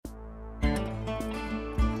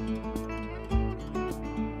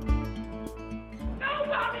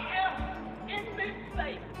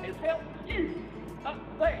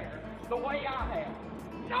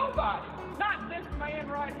Nobody. Not this man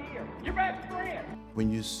right here. Your best friend.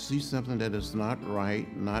 When you see something that is not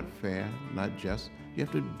right, not fair, not just, you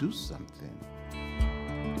have to do something.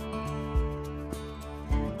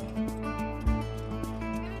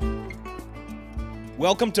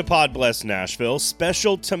 Welcome to Pod Bless Nashville,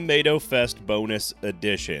 special Tomato Fest bonus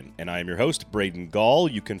edition. And I am your host, Braden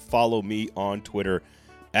Gall. You can follow me on Twitter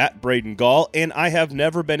at Braden Gall, and I have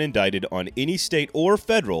never been indicted on any state or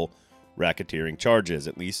federal racketeering charges,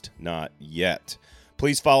 at least not yet.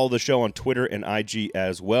 Please follow the show on Twitter and IG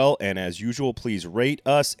as well, and as usual, please rate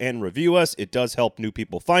us and review us. It does help new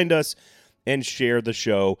people find us, and share the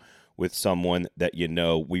show with someone that you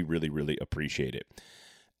know. We really, really appreciate it.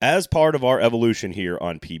 As part of our evolution here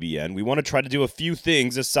on PBN, we want to try to do a few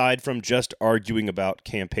things aside from just arguing about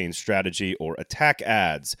campaign strategy or attack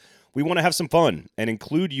ads. We want to have some fun and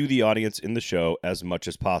include you, the audience, in the show as much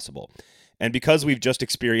as possible. And because we've just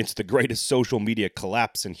experienced the greatest social media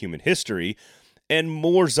collapse in human history, and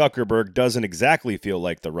more Zuckerberg doesn't exactly feel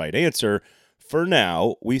like the right answer, for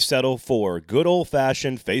now, we settle for good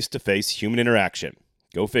old-fashioned face-to-face human interaction.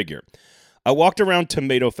 Go figure. I walked around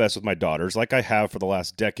Tomato Fest with my daughters like I have for the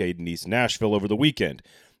last decade in East Nashville over the weekend,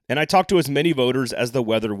 and I talked to as many voters as the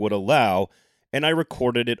weather would allow, and I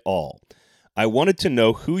recorded it all. I wanted to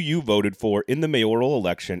know who you voted for in the mayoral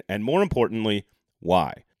election, and more importantly,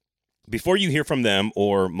 why. Before you hear from them,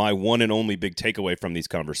 or my one and only big takeaway from these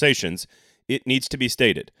conversations, it needs to be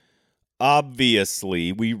stated.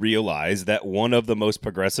 Obviously, we realize that one of the most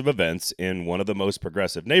progressive events in one of the most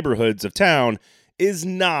progressive neighborhoods of town is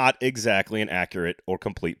not exactly an accurate or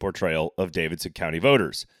complete portrayal of Davidson County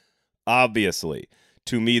voters. Obviously,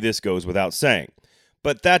 to me this goes without saying.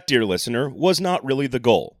 But that, dear listener, was not really the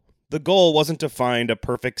goal. The goal wasn't to find a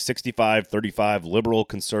perfect 65-35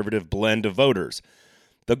 liberal-conservative blend of voters.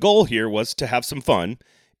 The goal here was to have some fun,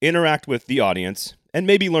 interact with the audience, and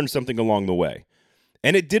maybe learn something along the way.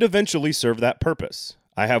 And it did eventually serve that purpose.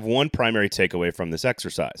 I have one primary takeaway from this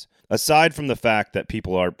exercise, aside from the fact that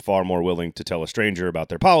people are far more willing to tell a stranger about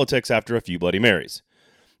their politics after a few Bloody Marys.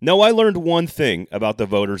 No, I learned one thing about the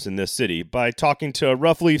voters in this city by talking to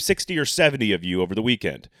roughly 60 or 70 of you over the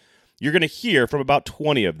weekend. You're going to hear from about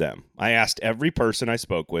 20 of them. I asked every person I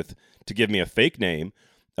spoke with to give me a fake name,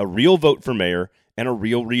 a real vote for mayor, and a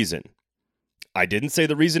real reason. I didn't say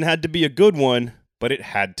the reason had to be a good one, but it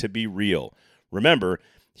had to be real. Remember,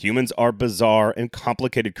 humans are bizarre and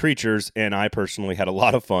complicated creatures, and I personally had a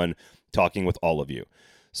lot of fun talking with all of you.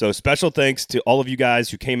 So special thanks to all of you guys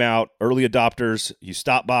who came out, early adopters. You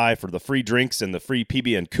stopped by for the free drinks and the free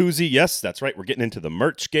PBN koozie. Yes, that's right. We're getting into the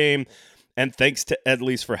merch game. And thanks to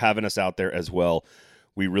Edley's for having us out there as well.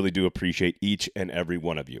 We really do appreciate each and every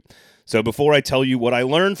one of you. So before I tell you what I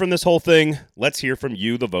learned from this whole thing, let's hear from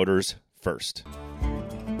you, the voters, first.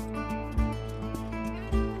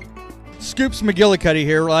 Scoops McGillicuddy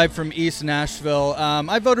here, live from East Nashville.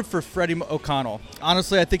 I voted for Freddie O'Connell.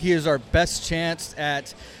 Honestly, I think he is our best chance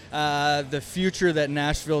at the future that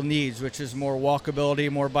Nashville needs, which is more walkability,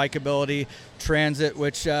 more bikeability, transit,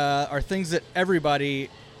 which are things that everybody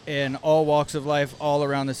in all walks of life all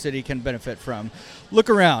around the city can benefit from. Look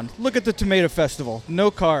around. Look at the Tomato Festival. No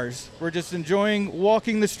cars. We're just enjoying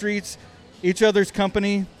walking the streets, each other's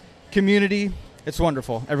company, community. It's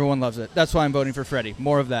wonderful. Everyone loves it. That's why I'm voting for Freddie.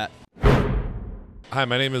 More of that. Hi,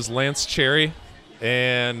 my name is Lance Cherry,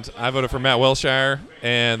 and I voted for Matt Wilshire.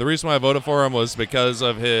 And the reason why I voted for him was because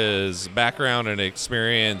of his background and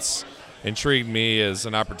experience intrigued me as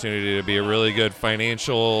an opportunity to be a really good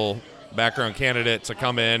financial background candidate to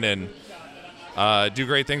come in and do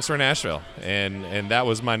great things for Nashville. And that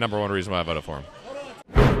was my number one reason why I voted for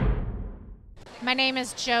him. My name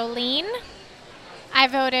is Jolene. I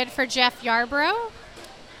voted for Jeff Yarbrough.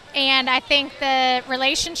 And I think the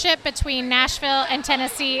relationship between Nashville and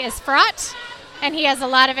Tennessee is fraught, and he has a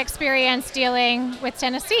lot of experience dealing with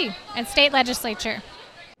Tennessee and state legislature.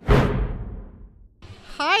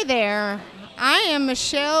 Hi there. I am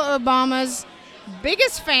Michelle Obama's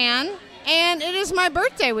biggest fan, and it is my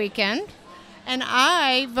birthday weekend, and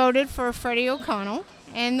I voted for Freddie O'Connell.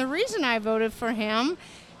 And the reason I voted for him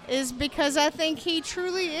is because I think he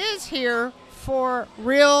truly is here for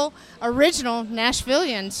real, original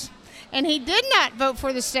Nashvillians. And he did not vote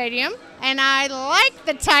for the stadium, and I like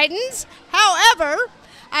the Titans. However,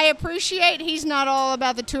 I appreciate he's not all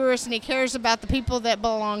about the tourists, and he cares about the people that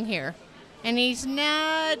belong here. And he's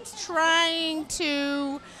not trying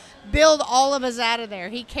to build all of us out of there.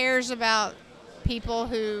 He cares about people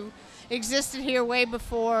who existed here way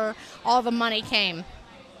before all the money came.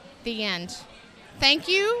 The end. Thank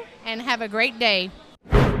you, and have a great day.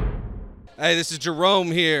 Hey, this is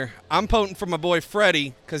Jerome here. I'm voting for my boy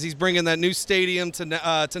Freddie because he's bringing that new stadium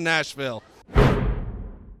to Nashville.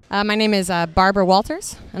 My name is Barbara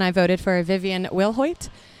Walters, and I voted for Vivian Wilhoit.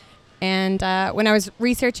 And when I was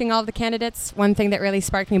researching all of the candidates, one thing that really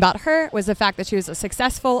sparked me about her was the fact that she was a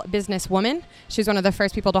successful businesswoman. She was one of the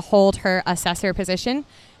first people to hold her assessor position,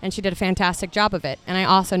 and she did a fantastic job of it. And I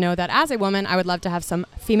also know that as a woman, I would love to have some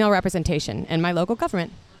female representation in my local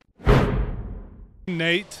government.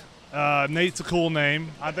 Nate. Nate's a cool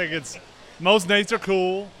name. I think most Nates are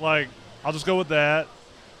cool. Like, I'll just go with that.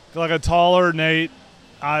 Like a taller Nate,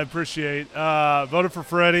 I appreciate. Voted for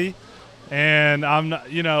Freddie. And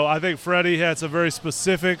I think Freddie had some very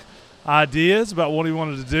specific ideas about what he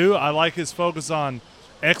wanted to do. I like his focus on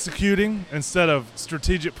executing instead of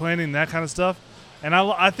strategic planning, that kind of stuff. And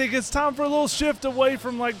I think it's time for a little shift away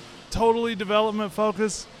from like totally development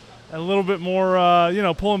focus and a little bit more,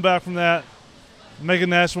 pulling back from that, making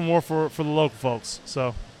Nashville more for the local folks.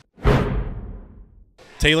 So,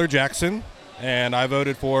 Taylor Jackson, and I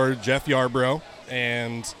voted for Jeff Yarbrough,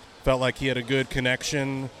 and felt like he had a good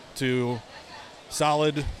connection to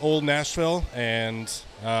solid old Nashville and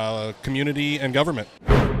community and government.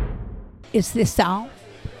 Is this on?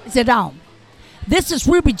 Is it on? This is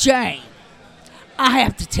Ruby Jane. I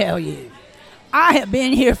have to tell you, I have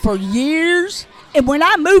been here for years, and when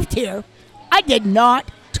I moved here, I did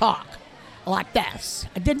not talk like this.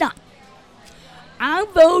 I did not. I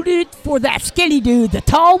voted for that skinny dude, the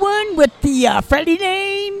tall one with the Freddie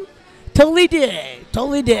name. Totally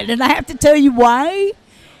did. And I have to tell you why.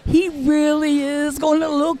 He really is going to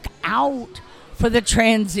look out for the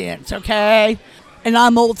transients, okay? And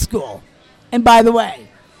I'm old school. And by the way,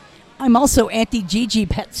 I'm also anti-Gigi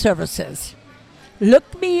Pet Services.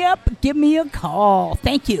 Look me up, give me a call.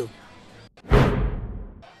 Thank you.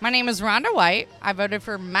 My name is Rhonda White. I voted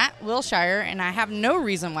for Matt Wilshire, and I have no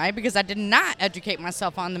reason why, because I did not educate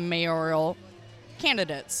myself on the mayoral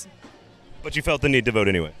candidates. But you felt the need to vote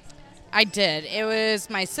anyway. I did. It was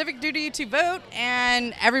my civic duty to vote,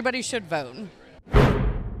 and everybody should vote.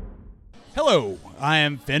 Hello, I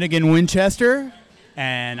am Finnegan Winchester,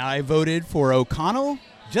 and I voted for O'Connell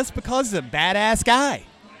just because he's a badass guy,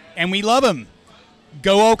 and we love him.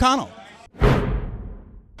 Go O'Connell.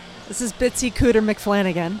 This is Bitsy Cooter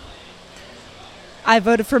McFlanagan. I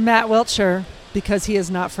voted for Matt Wiltshire because he is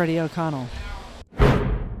not Freddie O'Connell.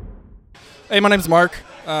 Hey, my name's Mark.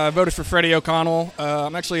 I voted for Freddie O'Connell.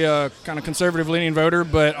 I'm actually a kind of conservative-leaning voter,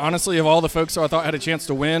 but honestly, of all the folks who I thought had a chance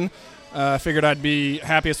to win, I figured I'd be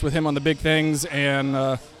happiest with him on the big things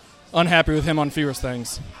and unhappy with him on fewest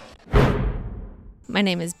things. My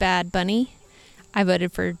name is Bad Bunny. I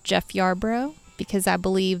voted for Jeff Yarbrough because I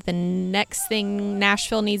believe the next thing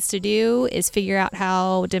Nashville needs to do is figure out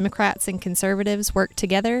how Democrats and conservatives work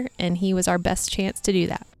together, and he was our best chance to do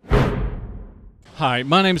that. Hi,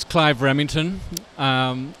 my name's Clive Remington,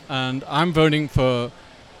 and I'm voting for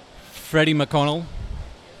Freddie McConnell.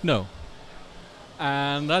 No.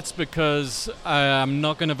 And that's because I'm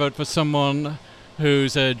not going to vote for someone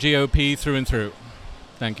who's a GOP through and through.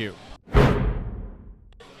 Thank you.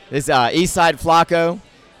 This is Eastside Flacco.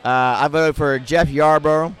 I voted for Jeff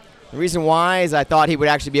Yarbrough. The reason why is I thought he would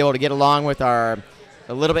actually be able to get along with our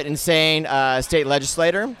a little bit insane state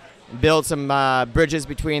legislator, build some bridges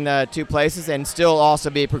between the two places, and still also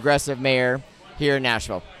be a progressive mayor here in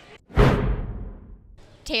Nashville.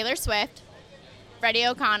 Taylor Swift, Freddie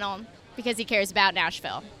O'Connell, because he cares about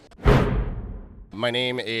Nashville. My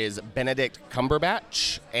name is Benedict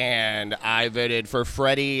Cumberbatch, and I voted for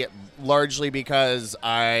Freddie largely because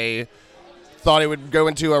I thought it would go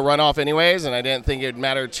into a runoff anyways, and I didn't think it would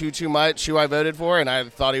matter too much who I voted for, and I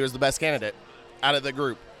thought he was the best candidate out of the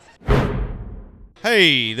group.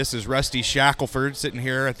 Hey, this is Rusty Shackelford sitting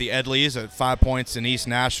here at the Edleys at 5 Points in East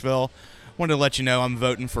Nashville. Wanted to let you know I'm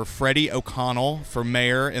voting for Freddie O'Connell for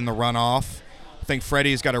mayor in the runoff. I think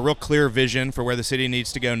Freddie's got a real clear vision for where the city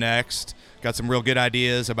needs to go next. Got some real good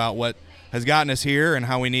ideas about what has gotten us here and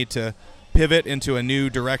how we need to pivot into a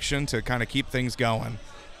new direction to kind of keep things going.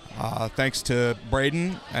 Thanks to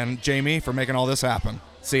Braden and Jamie for making all this happen.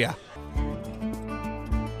 See ya.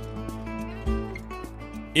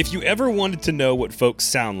 If you ever wanted to know what folks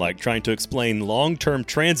sound like trying to explain long-term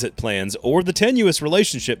transit plans or the tenuous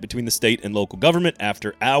relationship between the state and local government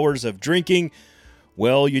after hours of drinking,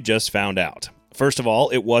 well, you just found out. First of all,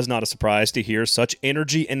 it was not a surprise to hear such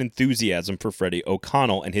energy and enthusiasm for Freddie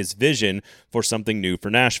O'Connell and his vision for something new for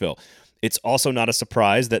Nashville. It's also not a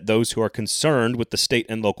surprise that those who are concerned with the state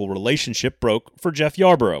and local relationship broke for Jeff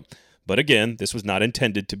Yarbrough. But again, this was not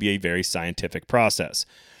intended to be a very scientific process.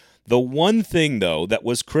 The one thing, though, that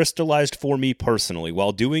was crystallized for me personally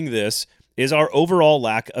while doing this is our overall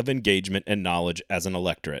lack of engagement and knowledge as an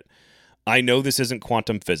electorate. I know this isn't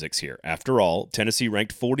quantum physics here. After all, Tennessee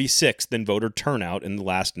ranked 46th in voter turnout in the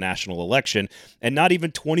last national election, and not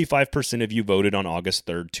even 25% of you voted on August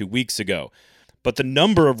 3rd 2 weeks ago. But the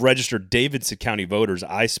number of registered Davidson County voters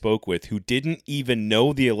I spoke with who didn't even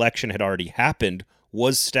know the election had already happened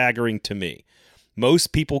was staggering to me.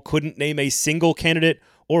 Most people couldn't name a single candidate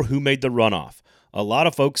or who made the runoff. A lot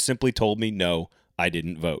of folks simply told me, no, I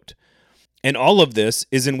didn't vote. And all of this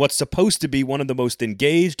is in what's supposed to be one of the most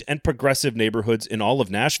engaged and progressive neighborhoods in all of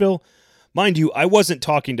Nashville. Mind you, I wasn't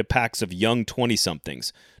talking to packs of young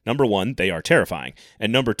 20-somethings. Number one, they are terrifying.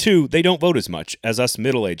 And number two, they don't vote as much as us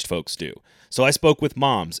middle-aged folks do. So I spoke with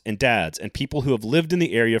moms and dads and people who have lived in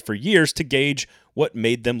the area for years to gauge what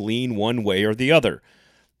made them lean one way or the other.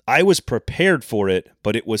 I was prepared for it,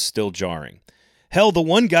 but it was still jarring. Hell, the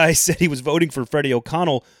one guy said he was voting for Freddie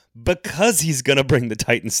O'Connell because he's going to bring the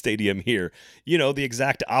Titans Stadium here. You know, the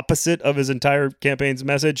exact opposite of his entire campaign's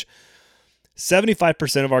message.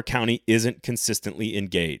 75% of our county isn't consistently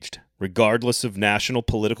engaged. Regardless of national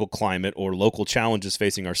political climate or local challenges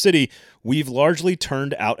facing our city, we've largely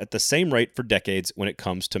turned out at the same rate for decades when it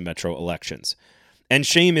comes to metro elections. And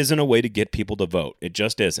shame isn't a way to get people to vote. It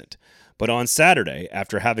just isn't. But on Saturday,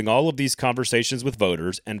 after having all of these conversations with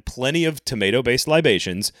voters and plenty of tomato-based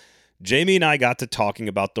libations, Jamie and I got to talking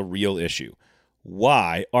about the real issue.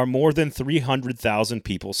 Why are more than 300,000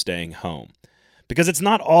 people staying home? Because it's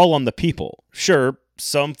not all on the people. Sure,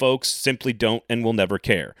 some folks simply don't and will never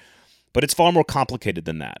care. But it's far more complicated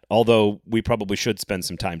than that, although we probably should spend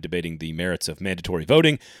some time debating the merits of mandatory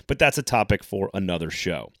voting, but that's a topic for another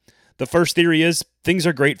show. The first theory is things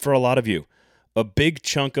are great for a lot of you. A big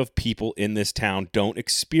chunk of people in this town don't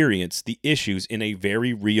experience the issues in a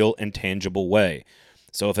very real and tangible way.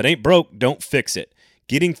 So if it ain't broke, don't fix it.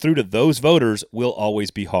 Getting through to those voters will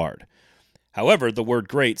always be hard. However, the word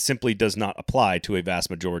great simply does not apply to a vast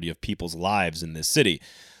majority of people's lives in this city.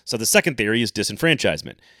 So the second theory is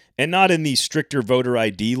disenfranchisement. And not in the stricter voter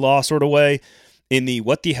ID law sort of way, in the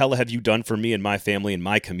what the hell have you done for me and my family and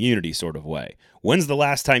my community sort of way. When's the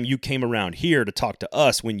last time you came around here to talk to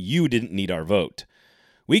us when you didn't need our vote?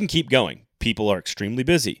 We can keep going. People are extremely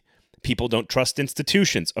busy. People don't trust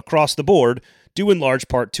institutions across the board, due in large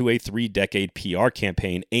part to a 3-decade PR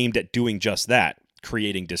campaign aimed at doing just that,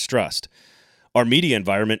 creating distrust. Our media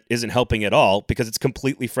environment isn't helping at all because it's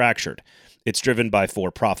completely fractured. It's driven by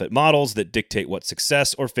for-profit models that dictate what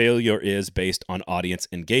success or failure is based on audience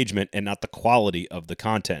engagement and not the quality of the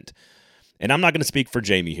content. And I'm not going to speak for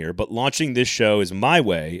Jamie here, but launching this show is my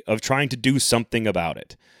way of trying to do something about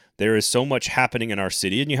it. There is so much happening in our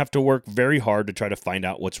city, and you have to work very hard to try to find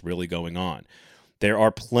out what's really going on. There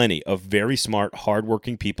are plenty of very smart,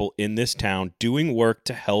 hardworking people in this town doing work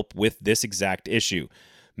to help with this exact issue,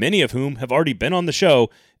 many of whom have already been on the show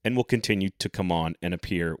and will continue to come on and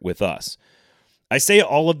appear with us. I say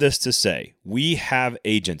all of this to say we have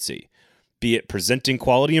agency, be it presenting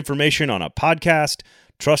quality information on a podcast,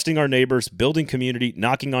 trusting our neighbors, building community,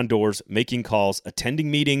 knocking on doors, making calls,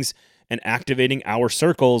 attending meetings, and activating our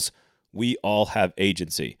circles. We all have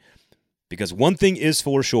agency. Because one thing is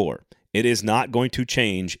for sure, it is not going to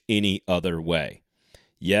change any other way.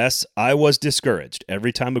 Yes, I was discouraged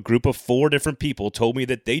every time a group of 4 different people told me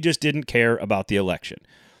that they just didn't care about the election.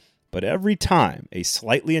 But every time a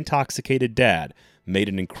slightly intoxicated dad made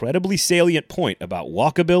an incredibly salient point about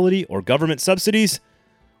walkability or government subsidies,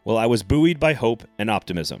 well, I was buoyed by hope and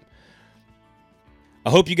optimism. I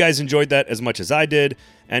hope you guys enjoyed that as much as I did,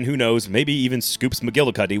 and who knows, maybe even Scoops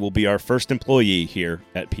McGillicuddy will be our first employee here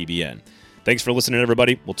at PBN. Thanks for listening,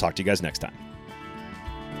 everybody. We'll talk to you guys next time.